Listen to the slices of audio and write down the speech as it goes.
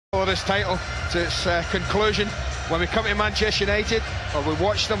Follow this title to its conclusion. When we come to Manchester United, or we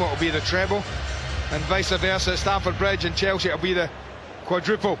watch them, it'll be the treble, and vice versa at Stamford Bridge and Chelsea, it'll be the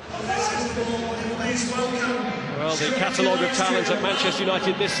quadruple. Well, the catalogue of talent at Manchester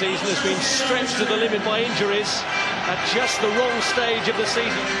United this season has been stretched to the limit by injuries at just the wrong stage of the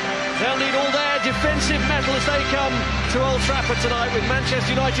season. They'll need all their defensive mettle as they come to Old Trafford tonight with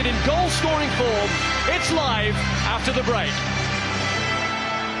Manchester United in goal-scoring form. It's live after the break.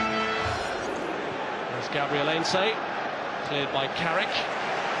 Gabriel cleared by Carrick,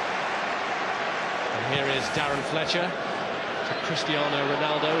 and here is Darren Fletcher to Cristiano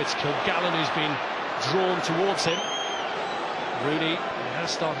Ronaldo. It's Kilgallen who's been drawn towards him. Rooney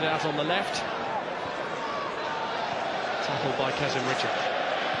has started out on the left, tackled by Kazim Richard.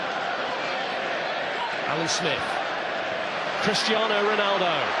 Alan Smith, Cristiano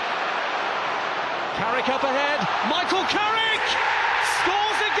Ronaldo, Carrick up ahead, Michael Carrick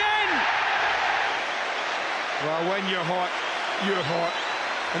scores again! Well, when you're hot, you're hot.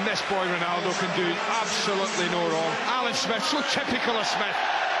 And this boy Ronaldo can do absolutely no wrong. Alan Smith, so typical of Smith.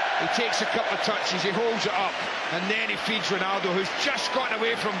 He takes a couple of touches, he holds it up, and then he feeds Ronaldo, who's just gotten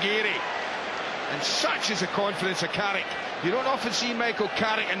away from Gary. And such is the confidence of Carrick. You don't often see Michael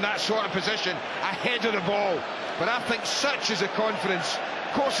Carrick in that sort of position, ahead of the ball. But I think such is the confidence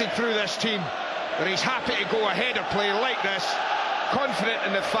coursing through this team, that he's happy to go ahead of play like this, confident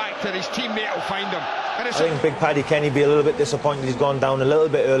in the fact that his teammate will find him. I think Big Paddy Kenny be a little bit disappointed he's gone down a little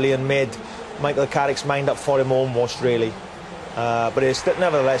bit early and made Michael Carrick's mind up for him almost, really. But it's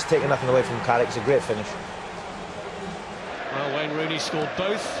nevertheless taking nothing away from Carrick. It's a great finish. Well, Wayne Rooney scored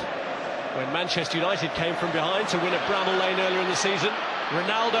both when Manchester United came from behind to win at Bramall Lane earlier in the season.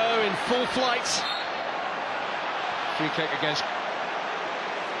 Ronaldo in full flight. Free kick against...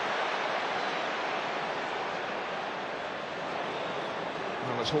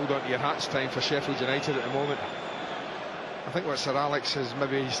 Well, let's hold on to your hats. Time for Sheffield United at the moment. I think what Sir Alex says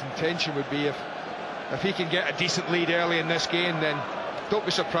maybe his intention would be if he can get a decent lead early in this game, then don't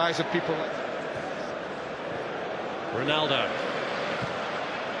be surprised if people... Ronaldo.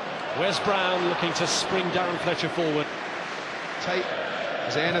 Wes Brown looking to spring Darren Fletcher forward. Tight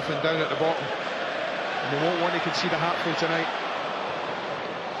as anything down at the bottom. And they won't want to concede a hatful tonight.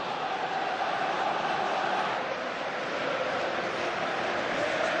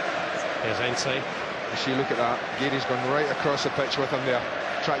 Here's Ainsley. You see, look at that. Gary's gone right across the pitch with him there.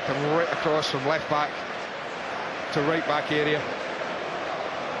 Tracked him right across from left back to right back area.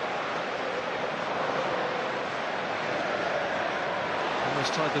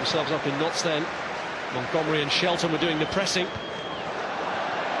 Almost tied themselves up in knots then. Montgomery and Shelton were doing the pressing.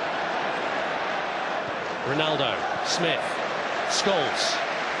 Ronaldo, Smith, Scholes,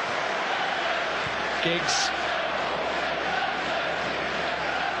 Giggs.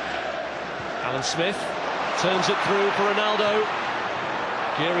 Alan Smith turns it through for Ronaldo.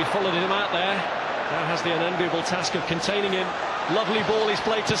 Geary followed him out there. Now has the unenviable task of containing him. Lovely ball he's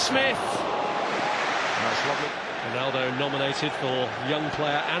played to Smith. That's lovely. Ronaldo nominated for Young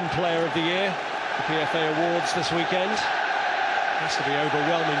Player and Player of the Year. The PFA Awards this weekend. Has to be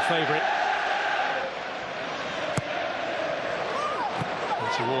overwhelming favourite.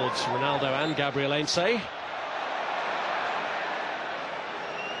 And towards Ronaldo and Gabriel Ainsley.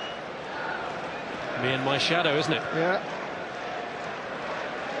 Me and my shadow, isn't it? Yeah.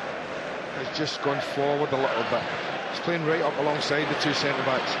 He's just gone forward a little bit. He's playing right up alongside the two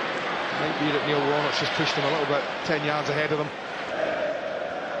centre-backs. Might be that Neil Warnock's just pushed him a little bit, 10 yards ahead of them.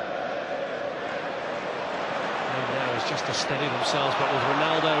 And now is just to steady themselves, but with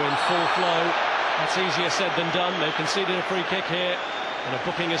Ronaldo in full flow, that's easier said than done. They've conceded a free kick here, and a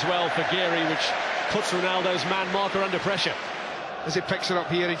booking as well for Geary, which puts Ronaldo's man marker under pressure. As he picks it up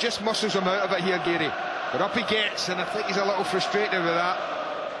here, he just muscles him out of it here, Gary. But up he gets, and I think he's a little frustrated with that.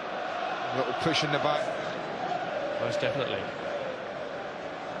 A little push in the back. Most definitely.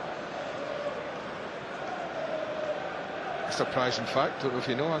 A surprising fact, don't know if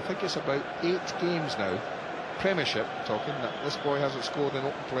you know, I think it's about 8 games now, Premiership talking, that this boy hasn't scored in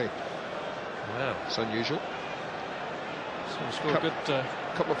open play. Wow. It's unusual. So he scored a good...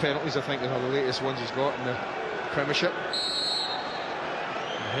 couple of penalties, I think, are the latest ones he's got in the Premiership.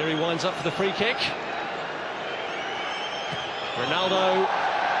 Here he winds up for the free kick. Ronaldo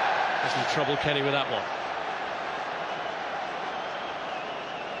doesn't trouble Kenny with that one.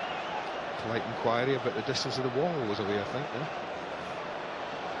 Polite inquiry about the distance of the wall was away, I think. Yeah?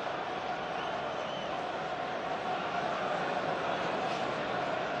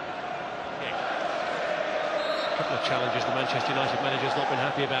 A couple of challenges the Manchester United manager's not been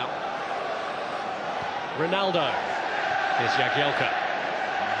happy about. Ronaldo. Here's Jagielka.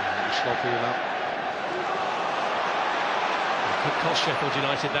 sloppy with that. Could cost Sheffield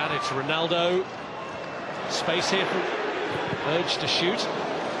United that. It's Ronaldo. Space here for urge to shoot.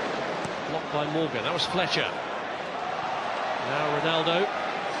 Blocked by Morgan. That was Fletcher. Now Ronaldo.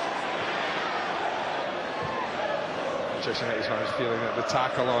 Manchester United's fans feeling that the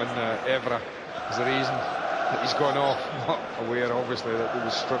tackle on Evra is the reason that he's gone off. Not aware, obviously, that he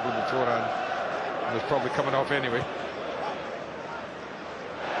was struggling beforehand and was probably coming off anyway.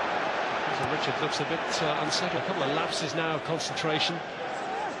 So Richard looks a bit unsettled. A couple of lapses now of concentration,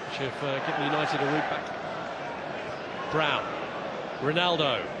 which have given United a route back. Brown.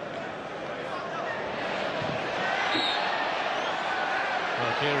 Ronaldo.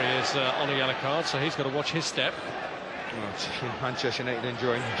 Well, here he is on a yellow card, so he's got to watch his step. Well, Manchester United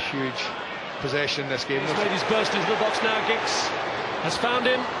enjoying huge possession this game. He's made his burst into the box now. Giggs has found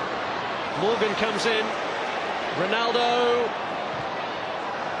him. Morgan comes in. Ronaldo.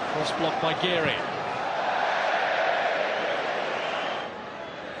 Cross blocked by Geary.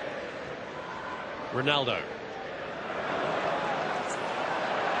 Ronaldo.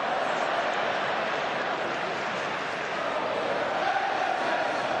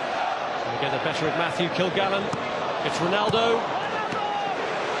 Get the better of Matthew Kilgallen. It's Ronaldo.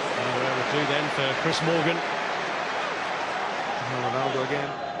 Anywhere to do then for Chris Morgan. Ronaldo again.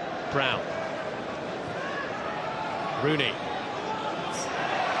 Brown. Rooney.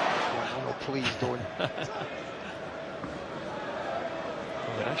 Oh, please don't. Well,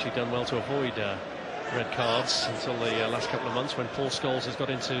 they've actually done well to avoid red cards until the last couple of months, when Paul Scholes has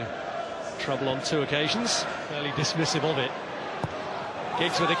got into trouble on 2 occasions. Fairly dismissive of it.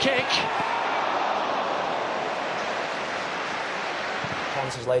 Giggs with a kick.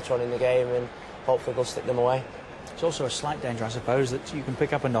 Chances later on in the game, and hopefully they'll stick them away. It's also a slight danger, I suppose, that you can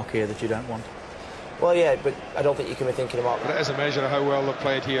pick up a knock here that you don't want. Well, yeah, but I don't think you can be thinking about that. But it is a measure of how well they've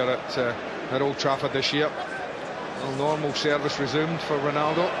played here at Old Trafford this year. Well, normal service resumed for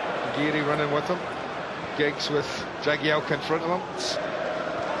Ronaldo. Geary running with him. Giggs with Jagielka in front of him.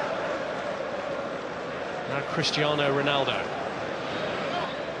 Now Cristiano Ronaldo.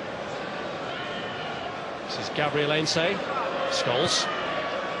 This is Gabriel Ainse. Scholes.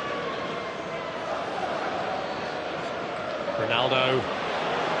 Ronaldo.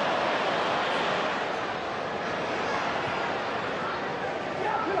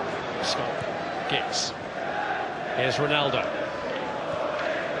 Scott. Giggs. Here's Ronaldo.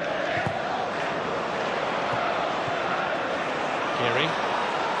 Geary.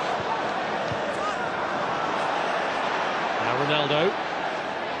 Now Ronaldo.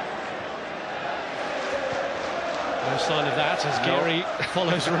 No sign of that as Geary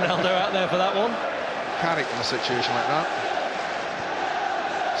follows Ronaldo out there for that one. Carrick in a situation like that.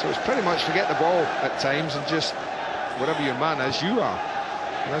 So it's pretty much forget the ball at times and just whatever your man is, you are.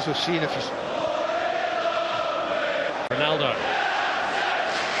 And as we've seen, if you... Ronaldo.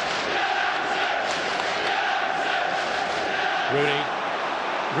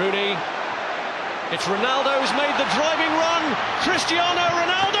 Rooney. It's Ronaldo who's made the driving run. Cristiano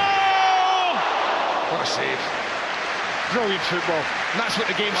Ronaldo! What a save. Brilliant football. And that's what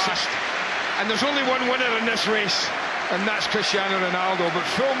the game's fast. And there's only one winner in this race, and that's Cristiano Ronaldo. But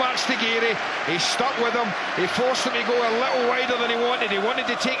full marks to Geary. He stuck with him. He forced him to go a little wider than he wanted. He wanted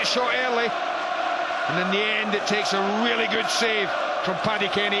to take a shot early. And in the end, it takes a really good save from Paddy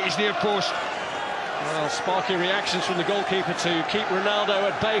Kenny at his near post. Well, sparky reactions from the goalkeeper to keep Ronaldo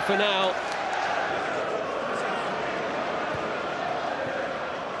at bay for now.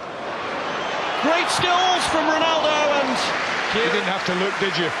 Great skills from Ronaldo, and you didn't have to look,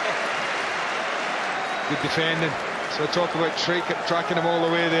 did you? Good defending. So talk about tracking him all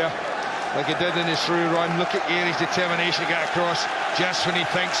the way there, like he did in his through run. Look at Geary's determination to get across just when he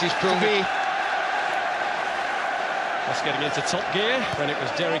thinks he's pulled it. Just getting into top gear when it was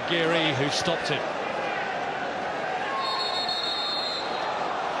Derek Geary who stopped him.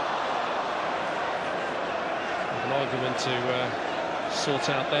 An argument to sort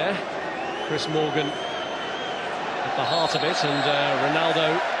out there. Chris Morgan at the heart of it, and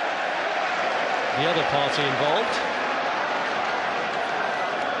Ronaldo the other party involved.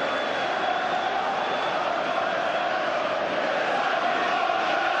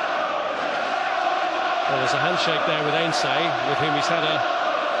 Well, there's a handshake there with Ainse, with whom he's had a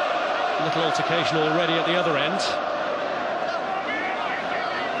little altercation already at the other end.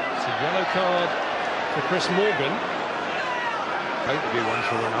 It's a yellow card for Chris Morgan. Might be one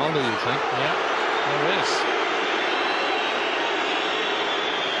for Ronaldo, you think? Yeah, there is.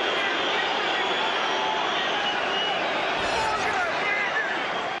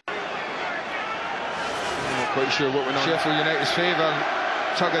 I'm not quite sure what went on. Sheffield United's favour.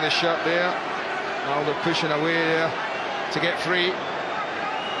 tug of the shirt there. Ronaldo pushing away there to get free.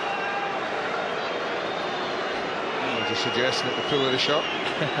 Just suggesting at the pull of the shot.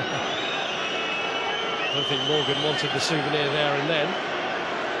 I don't think Morgan wanted the souvenir there and then.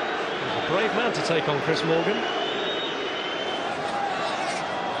 He's a brave man to take on Chris Morgan.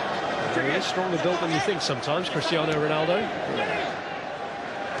 He is stronger built than you think sometimes, Cristiano Ronaldo.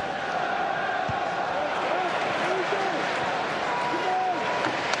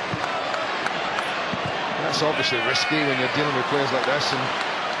 That's obviously risky when you're dealing with players like this, and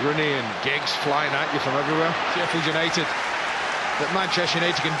Rooney and Giggs flying at you from everywhere. Sheffield United, that Manchester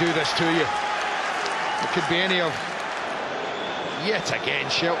United can do this to you. It could be any of, yet again,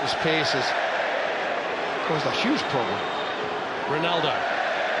 Shelton's pace has caused a huge problem. Ronaldo,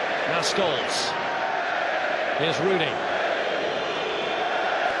 now Scholes. Here's Rooney.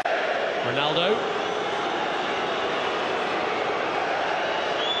 Ronaldo.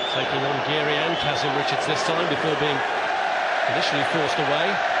 Taking on Geary and Kazim Richards this time before being initially forced away.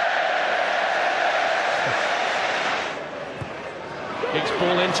 Giggs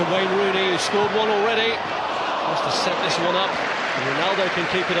ball into Wayne Rooney, who scored one already. Wants to set this one up, and Ronaldo can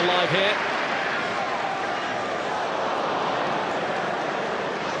keep it alive here.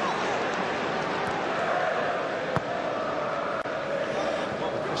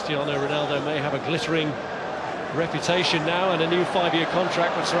 Cristiano Ronaldo may have a glittering reputation now and a new 5-year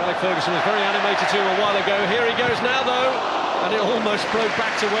contract, but Sir Alex Ferguson was very animated to him a while ago. Here he goes now, though, and it almost broke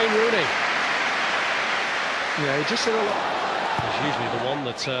back to Wayne Rooney. Yeah, he just said a lot. He's usually the one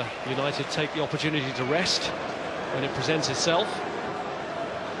that United take the opportunity to rest when it presents itself.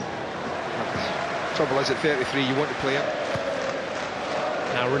 Trouble is, at 33, you want to play it.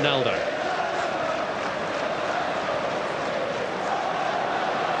 Now Ronaldo.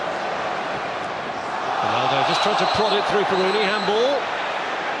 Ronaldo just tried to prod it through for Rooney, handball.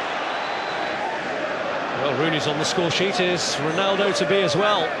 Well, Rooney's on the score sheet, is Ronaldo to be as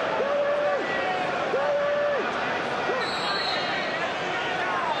well.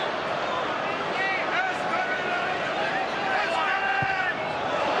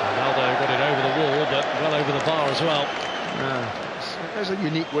 Ronaldo got it over the wall, but well over the bar as well. Yeah. There's a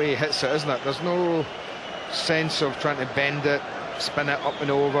unique way he hits it, isn't it? There's no sense of trying to bend it, spin it up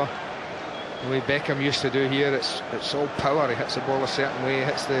and over. The way Beckham used to do here, it's all power. He hits the ball a certain way,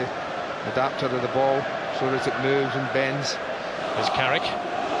 hits the adapter of the ball so that it moves and bends. There's Carrick.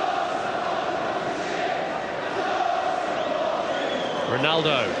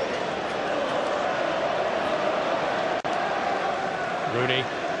 Ronaldo. Rooney.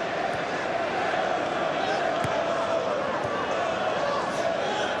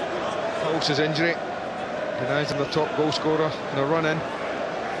 Pulse's injury denies him the top goal scorer in a run-in.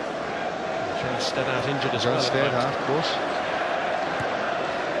 John Stead out injured as well. John Stead, of course.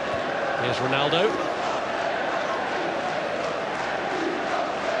 Here's Ronaldo.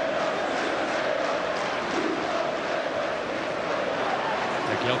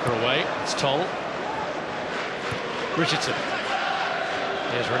 Tagliocca away. It's Toll. Richardson.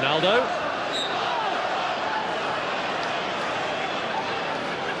 Here's Ronaldo.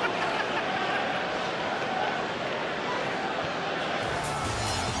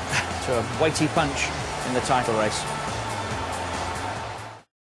 To a weighty punch in the title race.